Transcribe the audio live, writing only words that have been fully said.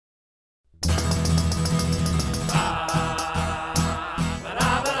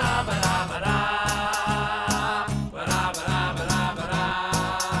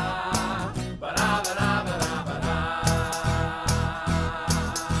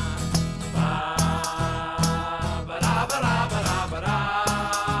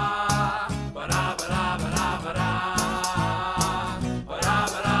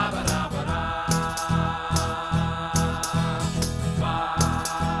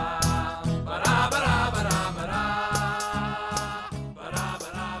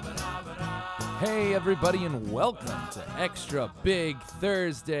everybody, and welcome to Extra Big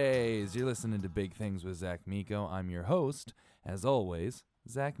Thursdays. You're listening to Big Things with Zach Miko. I'm your host, as always,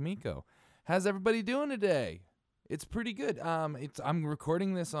 Zach Miko. How's everybody doing today? It's pretty good. I'm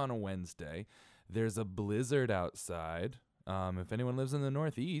recording this on a Wednesday. There's a blizzard outside. If anyone lives in the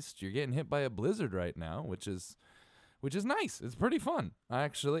Northeast, you're getting hit by a blizzard right now, which is nice. It's pretty fun,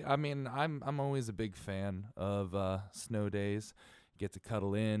 actually. I mean, I'm always a big fan of snow days. Get to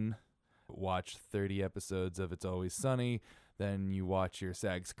cuddle in, watch 30 episodes of It's Always Sunny, then you watch your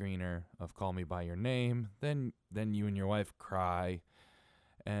SAG screener of Call Me By Your Name, then you and your wife cry,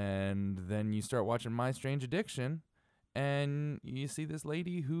 and then you start watching My Strange Addiction, and you see this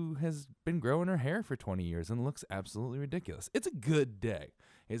lady who has been growing her hair for 20 years and looks absolutely ridiculous. It's a good day.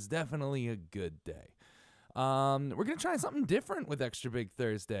 It's definitely a good day. We're going to try something different with Extra Big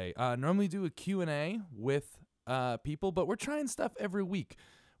Thursday. Normally do a Q&A with people, but we're trying stuff every week.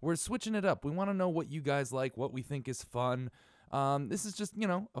 We're switching it up. We want to know what you guys like, what we think is fun. This is just,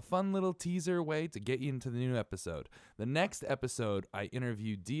 a fun little teaser way to get you into the new episode. The next episode, I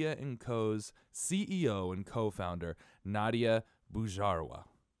interview Dia & Co.'s CEO and co-founder, Nadia Bujarwa,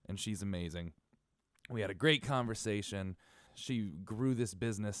 and she's amazing. We had a great conversation. She grew this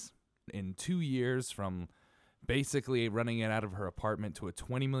business in 2 years from basically running it out of her apartment to a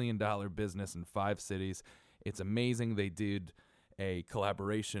 $20 million business in 5 cities. It's amazing. They did a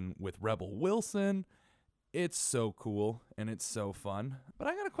collaboration with Rebel Wilson. It's so cool and it's so fun. But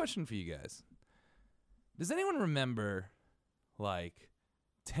I got a question for you guys. Does anyone remember,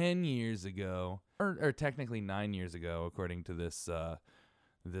 10 years ago, or technically 9 years ago, according to this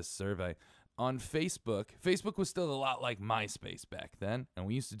survey, on Facebook? Facebook was still a lot like MySpace back then, and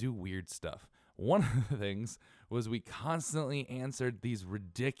we used to do weird stuff. One of the things was we constantly answered these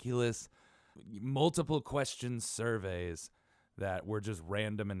ridiculous multiple question surveys that were just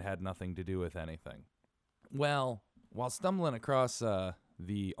random and had nothing to do with anything. Well, while stumbling across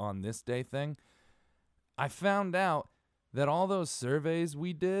the On This Day thing, I found out that all those surveys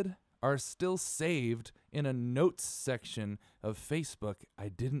we did are still saved in a notes section of Facebook I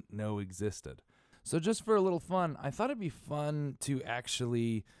didn't know existed. So just for a little fun, I thought it'd be fun to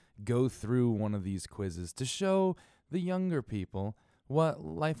actually go through one of these quizzes to show the younger people what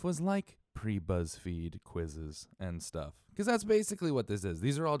life was like pre-BuzzFeed quizzes and stuff. Because that's basically what this is.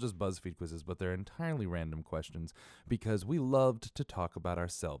 These are all just BuzzFeed quizzes, but they're entirely random questions because we loved to talk about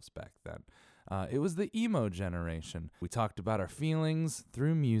ourselves back then. It was the emo generation. We talked about our feelings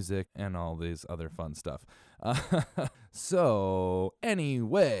through music and all these other fun stuff. So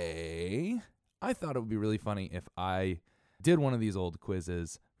anyway, I thought it would be really funny if I did one of these old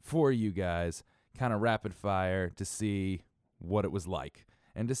quizzes for you guys, kind of rapid fire, to see what it was like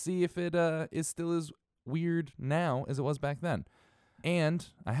and to see if it is still as weird now as it was back then. And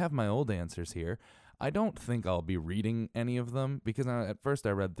I have my old answers here. I don't think I'll be reading any of them because at first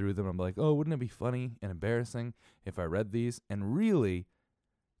I read through them. I'm like, oh, wouldn't it be funny and embarrassing if I read these? And really,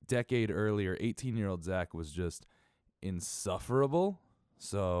 decade earlier, 18-year-old Zach was just insufferable.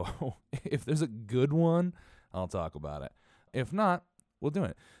 So if there's a good one, I'll talk about it. If not, we'll do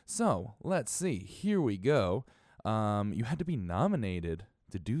it. So let's see. Here we go. You had to be nominated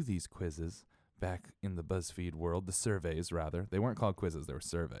to do these quizzes back in the BuzzFeed world, the surveys rather. They weren't called quizzes, they were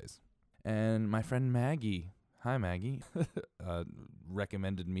surveys. And my friend Maggie, hi Maggie,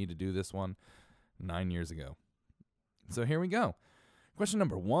 recommended me to do this one 9 years ago. So here we go. Question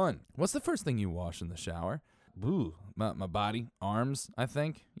number 1. What's the first thing you wash in the shower? Ooh, my body, arms, I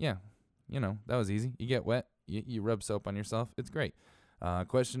think. Yeah, that was easy. You get wet, you rub soap on yourself. It's great.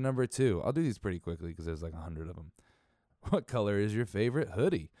 Question number 2. I'll do these pretty quickly because there's 100 of them. What color is your favorite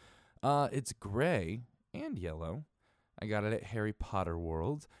hoodie? It's gray and yellow. I got it at Harry Potter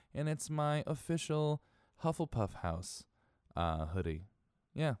World, and it's my official Hufflepuff house hoodie.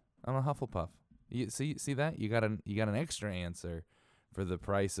 Yeah, I'm a Hufflepuff. You see that? You got an extra answer for the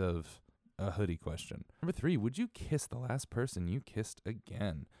price of a hoodie question. Number 3, would you kiss the last person you kissed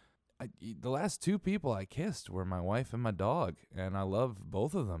again? The last 2 people I kissed were my wife and my dog, and I love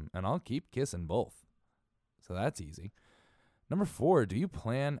both of them, and I'll keep kissing both. So that's easy. Number 4, do you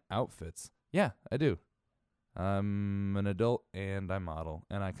plan outfits? Yeah, I do. I'm an adult and I model,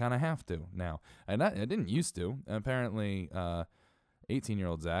 and I kind of have to now. I didn't used to. Apparently,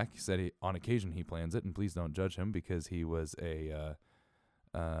 18-year-old Zach said on occasion he plans it, and please don't judge him because he was a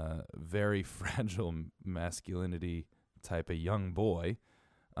very fragile masculinity type of young boy.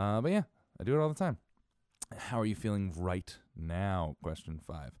 But yeah, I do it all the time. How are you feeling right now? Question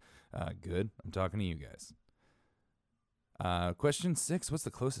 5. Good. I'm talking to you guys. Question 6. What's the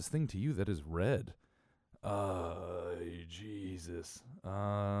closest thing to you that is red? Jesus.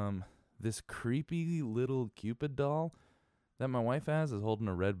 this creepy little Cupid doll that my wife has is holding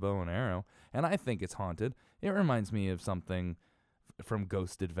a red bow and arrow, and I think it's haunted. It reminds me of something from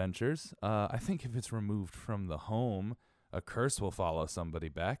Ghost Adventures. I think if it's removed from the home, a curse will follow somebody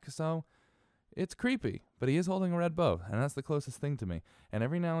back, so it's creepy. But he is holding a red bow, and that's the closest thing to me. And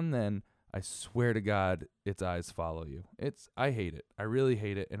every now and then, I swear to God, its eyes follow you. I hate it. I really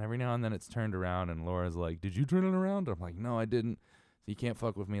hate it. And every now and then it's turned around, and Laura's like, "Did you turn it around?" I'm like, "No, I didn't." So you can't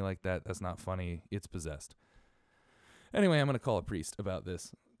fuck with me like that. That's not funny. It's possessed. Anyway, I'm going to call a priest about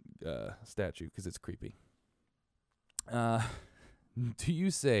this statue because it's creepy. Do you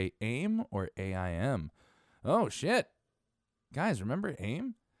say AIM or AIM? Oh, shit. Guys, remember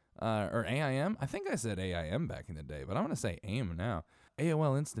AIM? Or AIM? I think I said AIM back in the day, but I'm going to say AIM now.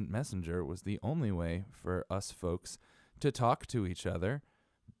 AOL Instant Messenger was the only way for us folks to talk to each other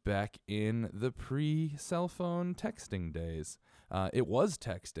back in the pre-cell phone texting days. It was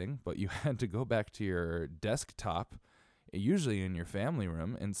texting, but you had to go back to your desktop, usually in your family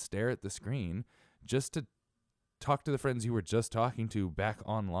room, and stare at the screen just to talk to the friends you were just talking to back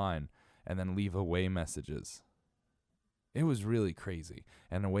online and then leave away messages. It was really crazy.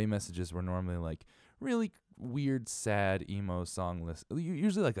 And away messages were normally like really weird, sad, emo song list.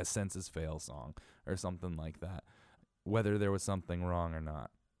 Usually like a Census Fail song or something like that, whether there was something wrong or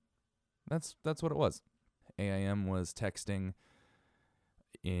not. That's what it was. AIM was texting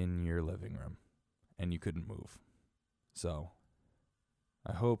in your living room and you couldn't move. So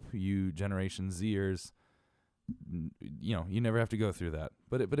I hope you Generation Zers, you never have to go through that.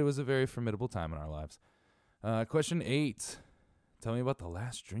 But it was a very formidable time in our lives. Question 8. Tell me about the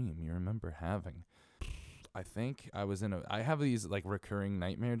last dream you remember having. I think I have these like recurring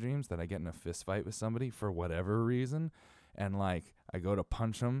nightmare dreams that I get in a fist fight with somebody for whatever reason. And like I go to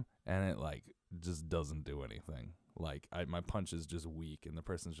punch them and it like just doesn't do anything. Like my punch is just weak and the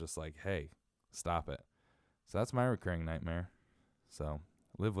person's just like, "Hey, stop it." So that's my recurring nightmare. So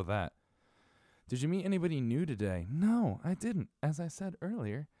live with that. Did you meet anybody new today? No, I didn't. As I said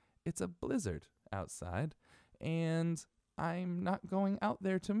earlier, it's a blizzard outside, and I'm not going out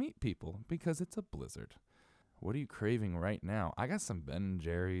there to meet people because it's a blizzard. What are you craving right now? I got some Ben &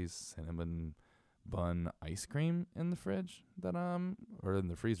 Jerry's cinnamon bun ice cream in the fridge or in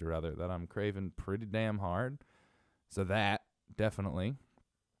the freezer rather, that I'm craving pretty damn hard. So that, definitely.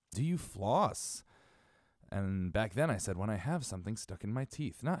 Do you floss? And back then I said, when I have something stuck in my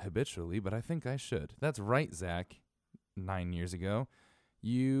teeth. Not habitually, but I think I should. That's right, Zach. 9 years ago.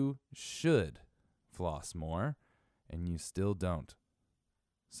 You should floss more, and you still don't.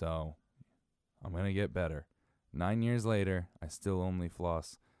 So I'm going to get better. 9 years later, I still only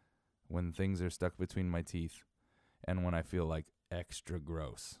floss when things are stuck between my teeth and when I feel like extra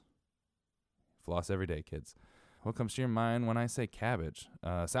gross. Floss every day, kids. What comes to your mind when I say cabbage?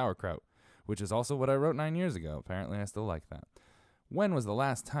 Sauerkraut, which is also what I wrote 9 years ago. Apparently, I still like that. When was the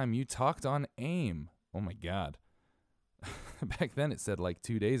last time you talked on AIM? Oh, my God. Back then, it said like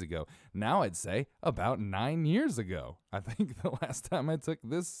 2 days ago. Now I'd say about 9 years ago. I think the last time I took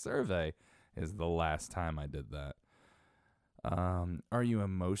this survey is the last time I did that. Are you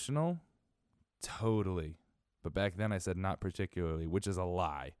emotional? Totally. But back then I said not particularly, which is a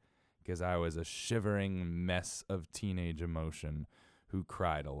lie, because I was a shivering mess of teenage emotion who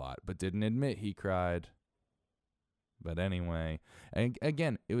cried a lot, but didn't admit he cried. But anyway, and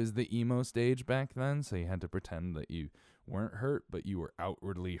again, it was the emo stage back then, so you had to pretend that you weren't hurt, but you were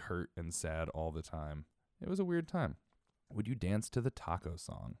outwardly hurt and sad all the time. It was a weird time. Would you dance to the taco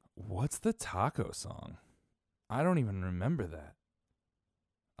song? What's the taco song? I don't even remember that.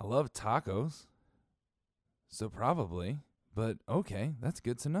 I love tacos, so probably, but okay, that's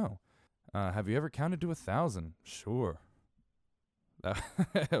good to know. Have you ever counted to 1,000? Sure. I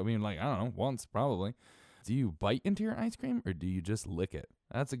mean, like, I don't know, once probably. Do you bite into your ice cream or do you just lick it?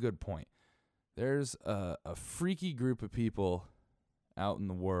 That's a good point. There's a freaky group of people out in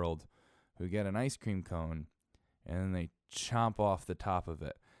the world who get an ice cream cone and then they chomp off the top of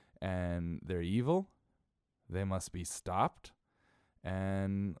it. And they're evil. They must be stopped.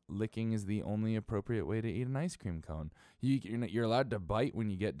 And licking is the only appropriate way to eat an ice cream cone. You're allowed to bite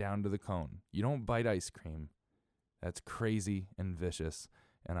when you get down to the cone. You don't bite ice cream. That's crazy and vicious.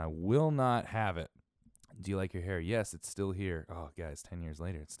 And I will not have it. Do you like your hair? Yes, it's still here. Oh, guys, 10 years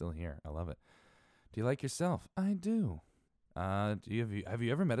later, it's still here. I love it. Do you like yourself? I do. Have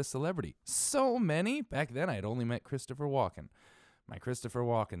you ever met a celebrity? So many. Back then, I had only met Christopher Walken. My Christopher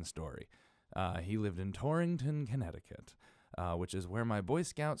Walken story. He lived in Torrington, Connecticut, which is where my Boy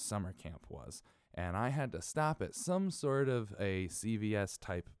Scout summer camp was. And I had to stop at some sort of a CVS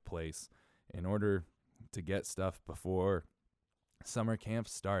type place in order to get stuff before summer camp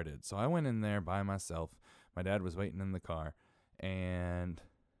started. So I went in there by myself. My dad was waiting in the car, and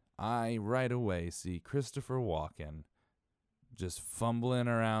I right away see Christopher Walken just fumbling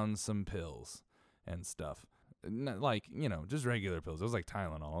around some pills and stuff. Not like, just regular pills. It was like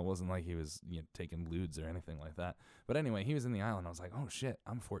Tylenol. It wasn't like he was taking ludes or anything like that. But anyway, he was in the aisle, and I was like, oh, shit,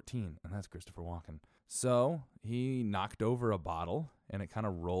 I'm 14, and that's Christopher Walken. So he knocked over a bottle, and it kind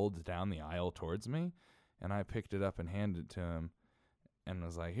of rolled down the aisle towards me, and I picked it up and handed it to him and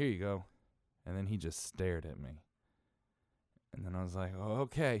was like, here you go. And then he just stared at me. And then I was like, oh,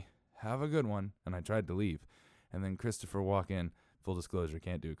 okay, have a good one. And I tried to leave. And then Christopher Walken, full disclosure,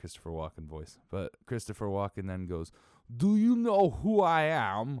 can't do a Christopher Walken voice, but Christopher Walken then goes, do you know who I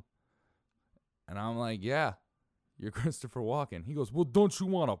am? And I'm like, yeah, you're Christopher Walken. He goes, well, don't you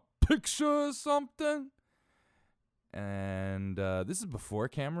want a picture or something? And this is before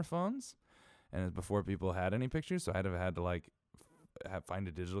camera phones, and it's before people had any pictures, so I'd have had to like find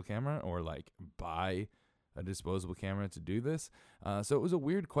a digital camera or like buy a disposable camera to do this. So it was a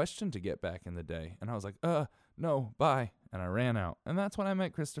weird question to get back in the day. And I was like, no, bye. And I ran out. And that's when I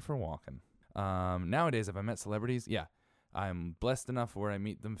met Christopher Walken. Nowadays, if I met celebrities, yeah, I'm blessed enough where I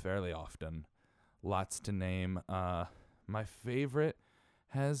meet them fairly often. Lots to name. My favorite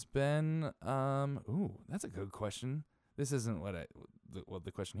has been, that's a good question. This isn't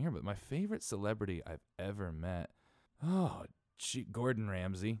the question here, but my favorite celebrity I've ever met. Oh, Gordon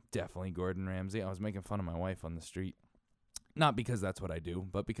Ramsay. Definitely Gordon Ramsay. I was making fun of my wife on the street. Not because that's what I do,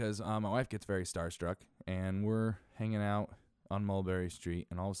 but because my wife gets very starstruck, and we're hanging out on Mulberry Street,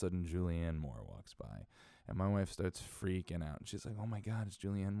 and all of a sudden Julianne Moore walks by, and my wife starts freaking out, and she's like, oh my God, it's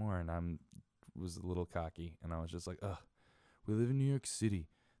Julianne Moore, and I was a little cocky, and I was just like, we live in New York City.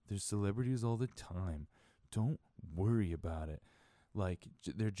 There's celebrities all the time. Don't worry about it. Like,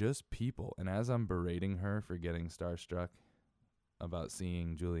 they're just people. And as I'm berating her for getting starstruck about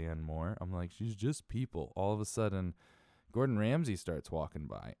seeing Julianne Moore, I'm like, she's just people. All of a sudden, Gordon Ramsay starts walking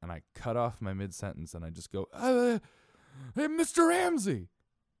by, and I cut off my mid-sentence, and I just go, hey, Mr. Ramsay.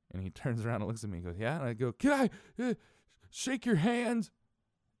 And he turns around and looks at me and goes, yeah? And I go, can I shake your hand?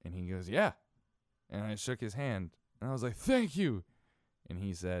 And he goes, yeah. And I shook his hand, and I was like, thank you. And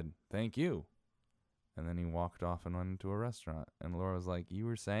he said, thank you. And then he walked off and went into a restaurant. And Laura was like, you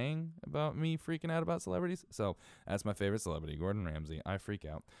were saying about me freaking out about celebrities? So that's my favorite celebrity, Gordon Ramsay. I freak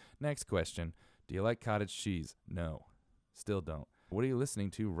out. Next question. Do you like cottage cheese? No. Still don't. What are you listening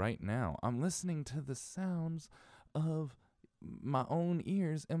to right now? I'm listening to the sounds of my own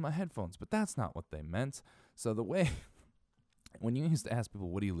ears in my headphones, but that's not what they meant. So the way, when you used to ask people,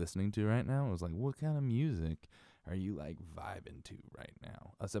 what are you listening to right now? It was like, what kind of music are you like vibing to right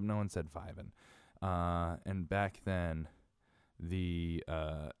now? Except no one said vibing. And back then, the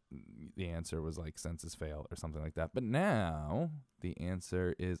answer was like census fail or something like that. But now the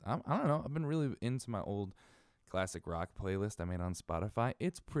answer is, I don't know. I've been really into my old classic rock playlist I made on Spotify.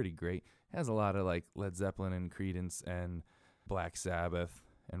 It's pretty great. It has a lot of like Led Zeppelin and Creedence and Black Sabbath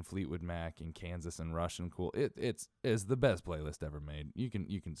and Fleetwood Mac and Kansas and Rush and cool. It's the best playlist ever made. You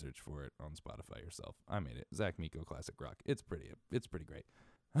can search for it on Spotify yourself. I made it. Zach Miko Classic Rock. It's pretty great.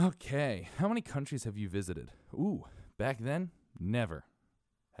 Okay, how many countries have you visited? Ooh, back then, never.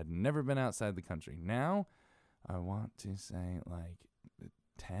 Had never been outside the country. Now, I want to say like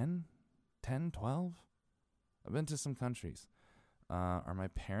 10, 12. I've been to some countries. Are my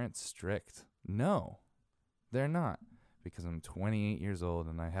parents strict? No, they're not, because I'm 28 years old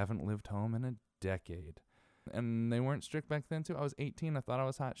and I haven't lived home in a decade. And they weren't strict back then, too. I was 18. I thought I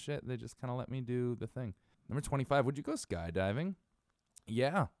was hot shit. They just kind of let me do the thing. Number 25, would you go skydiving?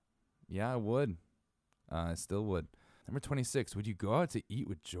 Yeah, I would. I still would. Number 26, would you go out to eat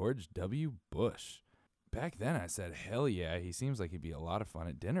with George W. Bush? Back then, I said, hell yeah. He seems like he'd be a lot of fun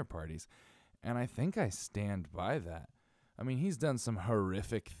at dinner parties. And I think I stand by that. I mean, he's done some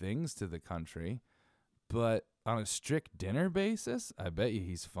horrific things to the country, but on a strict dinner basis, I bet you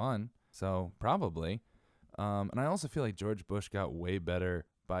he's fun. So probably. And I also feel like George Bush got way better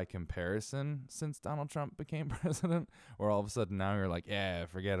by comparison since Donald Trump became president, or all of a sudden now you're like, yeah,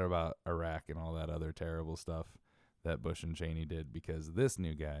 forget about Iraq and all that other terrible stuff that Bush and Cheney did, because this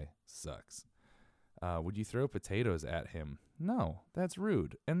new guy sucks. Would you throw potatoes at him? No, that's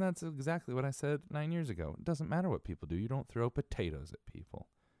rude. And that's exactly what I said 9 years ago. It doesn't matter what people do. You don't throw potatoes at people.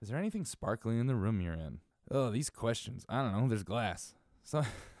 Is there anything sparkling in the room you're in? Oh, these questions. I don't know. There's glass. So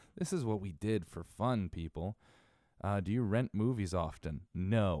this is what we did for fun, people. Do you rent movies often?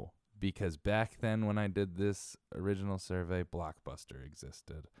 No, because back then when I did this original survey, Blockbuster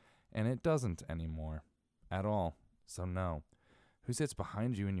existed. And it doesn't anymore at all. So no. Who sits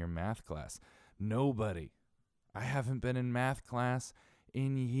behind you in your math class? Nobody. I haven't been in math class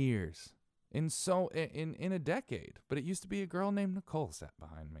in years. In a decade. But it used to be a girl named Nicole sat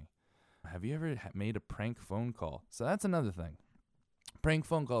behind me. Have you ever made a prank phone call? So that's another thing. Prank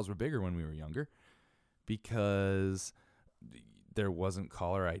phone calls were bigger when we were younger because there wasn't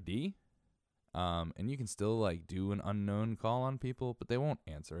caller ID. And you can still like do an unknown call on people, but they won't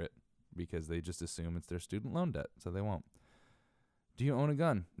answer it because they just assume it's their student loan debt, so they won't. Do you own a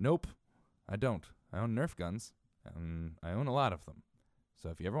gun? Nope, I don't. I own Nerf guns, and I own a lot of them. So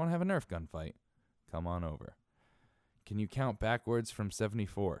if you ever want to have a Nerf gun fight, come on over. Can you count backwards from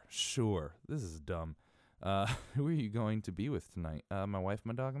 74? Sure. This is dumb. Who are you going to be with tonight? My wife,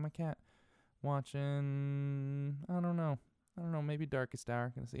 my dog, and my cat. Watching, I don't know, maybe Darkest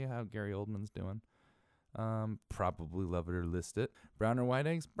Hour. Gonna see how Gary Oldman's doing. Probably Love It or List It. Brown or white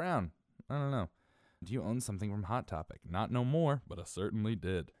eggs? Brown. I don't know. Do you own something from Hot Topic? Not no more, but I certainly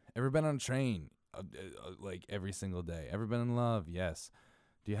did. Ever been on a train? Like every single day. Ever been in love? Yes.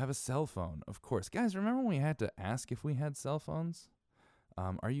 Do you have a cell phone? Of course. Guys, remember when we had to ask if we had cell phones?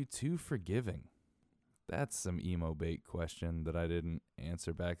 Are you too forgiving? That's some emo bait question that I didn't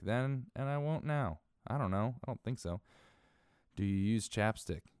answer back then, and I won't now. I don't know. I don't think so. Do you use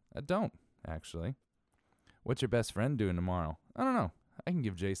chapstick? I don't, actually. What's your best friend doing tomorrow? I don't know. I can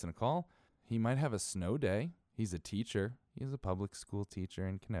give Jason a call. He might have a snow day. He's a teacher. He's a public school teacher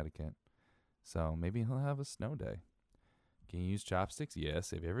in Connecticut. So maybe he'll have a snow day. Can you use chopsticks?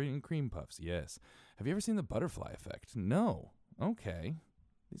 Yes. Have you ever eaten cream puffs? Yes. Have you ever seen The Butterfly Effect? No. Okay.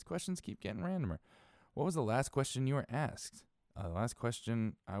 These questions keep getting randomer. What was the last question you were asked? The last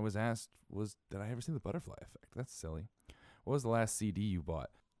question I was asked was, did I ever see The Butterfly Effect? That's silly. What was the last CD you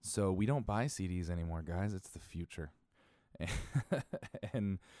bought? So we don't buy CDs anymore, guys. It's the future.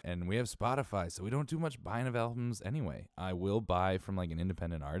 and we have Spotify, so we don't do much buying of albums anyway. I will buy from like an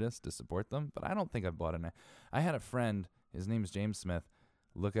independent artist to support them, but I don't think I've bought it. I had a friend, his name is James Smith.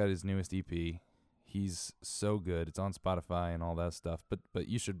 Look at his newest EP. He's so good. It's on Spotify and all that stuff, but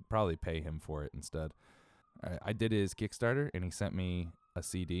you should probably pay him for it instead. I did his Kickstarter, and he sent me a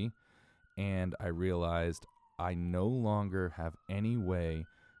CD, and I realized I no longer have any way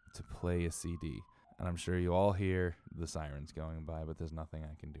to play a CD. And I'm sure you all hear the sirens going by, but there's nothing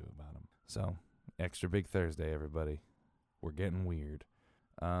I can do about them. So, extra big Thursday, everybody. We're getting weird.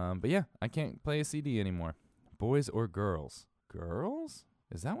 But yeah, I can't play a CD anymore. Boys or girls? Girls?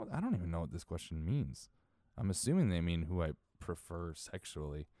 Is that what? I don't even know what this question means. I'm assuming they mean who I prefer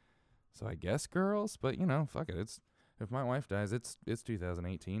sexually. So I guess girls, but you know, fuck it. If my wife dies, it's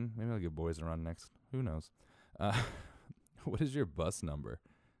 2018. Maybe I'll give boys a run next. Who knows? What is your bus number?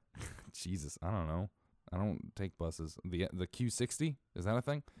 Jesus, I don't know. I don't take buses. The Q60? Is that a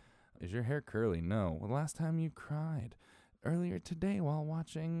thing? Is your hair curly? No. Well, last time you cried? Earlier today while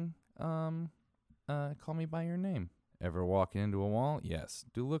watching Call Me By Your Name. Ever walk into a wall? Yes.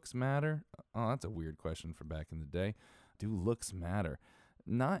 Do looks matter? Oh, that's a weird question for back in the day. Do looks matter?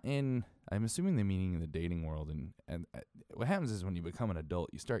 Not in, I'm assuming the meaning in the dating world. And what happens is when you become an adult,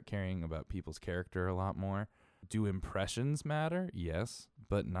 you start caring about people's character a lot more. Do impressions matter? Yes,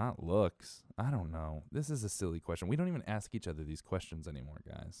 but not looks. I don't know. This is a silly question. We don't even ask each other these questions anymore,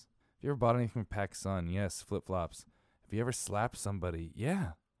 guys. Have you ever bought anything from PacSun? Yes, flip-flops. Have you ever slapped somebody?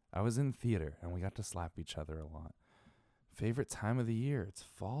 Yeah. I was in theater, and we got to slap each other a lot. Favorite time of the year? It's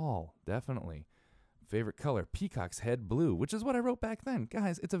fall, definitely. Favorite color? Peacock's head blue, which is what I wrote back then.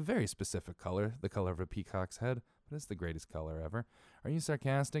 Guys, it's a very specific color, the color of a peacock's head, but it's the greatest color ever. Are you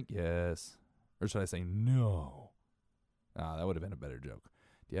sarcastic? Yes. Or should I say no? That would have been a better joke.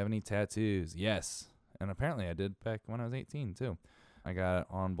 Do you have any tattoos? Yes. And apparently I did back when I was 18, too. I got it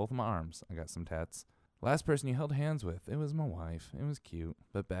on both of my arms. I got some tats. Last person you held hands with? It was my wife. It was cute.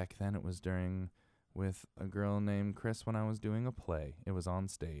 But back then it was with a girl named Chris when I was doing a play. It was on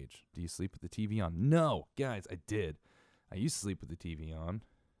stage. Do you sleep with the TV on? No. Guys, I did. I used to sleep with the TV on.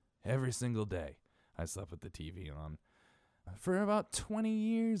 Every single day I slept with the TV on. For about 20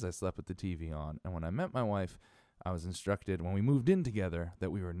 years, I slept with the TV on. And when I met my wife, I was instructed when we moved in together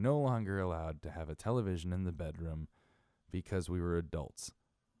that we were no longer allowed to have a television in the bedroom because we were adults.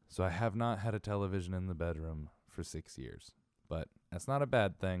 So I have not had a television in the bedroom for 6 years. But that's not a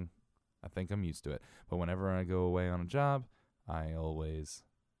bad thing. I think I'm used to it. But whenever I go away on a job, I always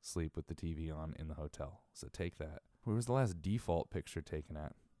sleep with the TV on in the hotel. So take that. Where was the last default picture taken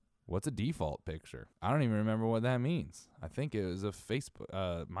at? What's a default picture? I don't even remember what that means. I think it was a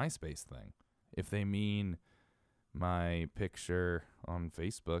MySpace thing. If they mean my picture on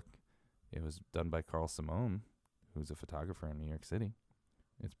Facebook, it was done by Carl Simone, who's a photographer in New York City.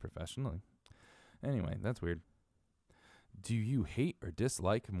 It's professionally. Anyway, that's weird. Do you hate or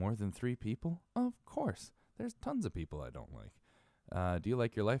dislike more than 3 people? Of course. There's tons of people I don't like. Do you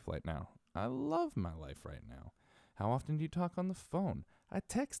like your life right now? I love my life right now. How often do you talk on the phone? I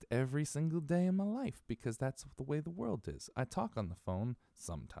text every single day in my life because that's the way the world is. I talk on the phone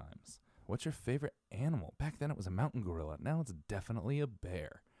sometimes. What's your favorite animal? Back then it was a mountain gorilla. Now it's definitely a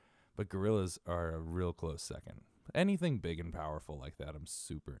bear. But gorillas are a real close second. Anything big and powerful like that I'm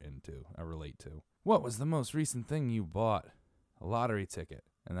super into. I relate to. What was the most recent thing you bought? A lottery ticket.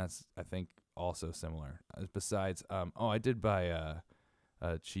 And that's, I think, also similar. Besides, I did buy a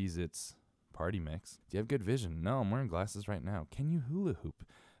Cheez-Its party mix. Do you have good vision? No, I'm wearing glasses right now. Can you hula hoop?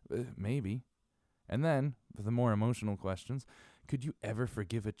 Maybe. And then, for the more emotional questions, could you ever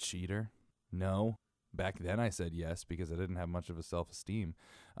forgive a cheater? No. Back then I said yes because I didn't have much of a self-esteem.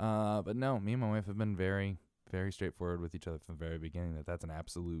 But no, me and my wife have been very, very straightforward with each other from the very beginning that's an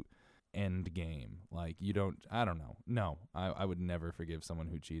absolute end game. Like, I don't know. No, I would never forgive someone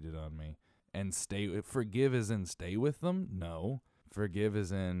who cheated on me. And forgive as in stay with them? No. Forgive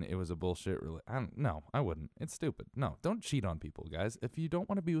as in it was a bullshit. No, I wouldn't. It's stupid. No, don't cheat on people, guys. If you don't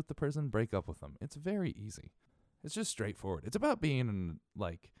want to be with the person, break up with them. It's very easy. It's just straightforward. It's about being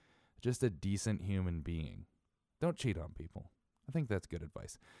just a decent human being. Don't cheat on people. I think that's good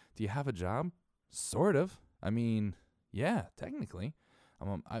advice. Do you have a job? Sort of. I mean, yeah, technically.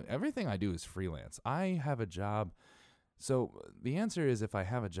 Everything I do is freelance. I have a job. So the answer is if I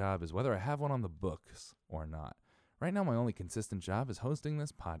have a job is whether I have one on the books or not. Right now, my only consistent job is hosting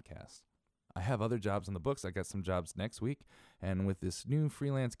this podcast. I have other jobs on the books. I got some jobs next week. And with this new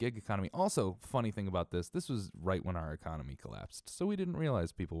freelance gig economy, also, funny thing about this was right when our economy collapsed. So we didn't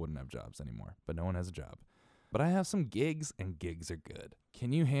realize people wouldn't have jobs anymore. But no one has a job. But I have some gigs, and gigs are good.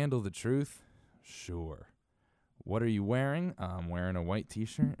 Can you handle the truth? Sure. What are you wearing? I'm wearing a white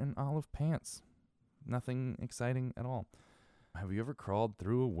t-shirt and olive pants. Nothing exciting at all. Have you ever crawled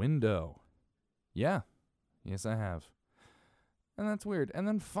through a window? Yeah. Yes, I have. And that's weird. And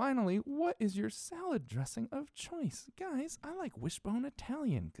then finally, what is your salad dressing of choice? Guys, I like Wishbone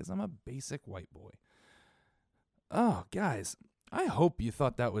Italian because I'm a basic white boy. Oh, guys, I hope you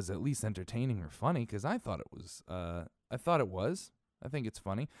thought that was at least entertaining or funny because I thought it was. I think it's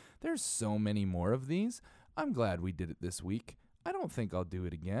funny. There's so many more of these. I'm glad we did it this week. I don't think I'll do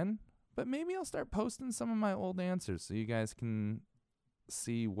it again, but maybe I'll start posting some of my old answers so you guys can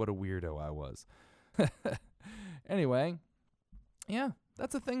see what a weirdo I was. Anyway, yeah,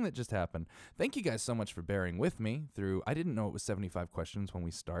 that's a thing that just happened. Thank you guys so much for bearing with me through. I didn't know it was 75 questions when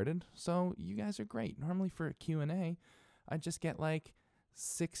we started, so you guys are great. Normally for a Q&A, I just get like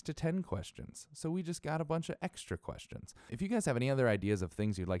 6 to 10 questions. So we just got a bunch of extra questions. If you guys have any other ideas of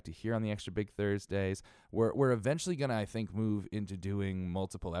things you'd like to hear on the Extra Big Thursdays, we're eventually going to, I think, move into doing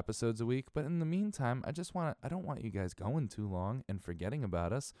multiple episodes a week. But in the meantime, I don't want you guys going too long and forgetting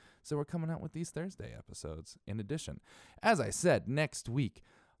about us. So we're coming out with these Thursday episodes in addition. As I said, next week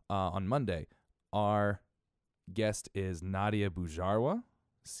on Monday, our guest is Nadia Bujarwa,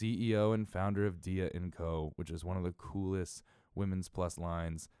 CEO and founder of Dia & Co., which is one of the coolest women's plus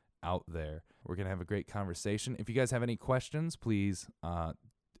lines out there. We're going to have a great conversation. If you guys have any questions, please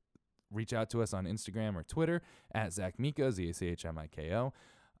reach out to us on Instagram or Twitter at Zachmiko, ZACHMIKO.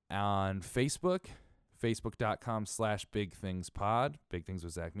 On Facebook, facebook.com/bigthingspod, Big Things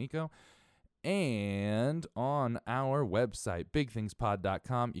with Zach Miko. And on our website,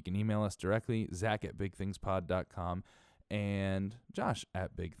 bigthingspod.com, you can email us directly, Zach@bigthingspod.com and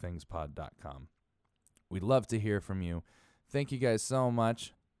Josh@bigthingspod.com. We'd love to hear from you. Thank you guys so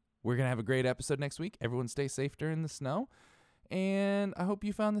much. We're going to have a great episode next week. Everyone stay safe during the snow. And I hope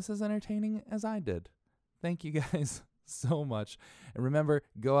you found this as entertaining as I did. Thank you guys so much. And remember,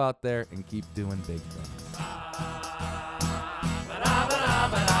 go out there and keep doing big things.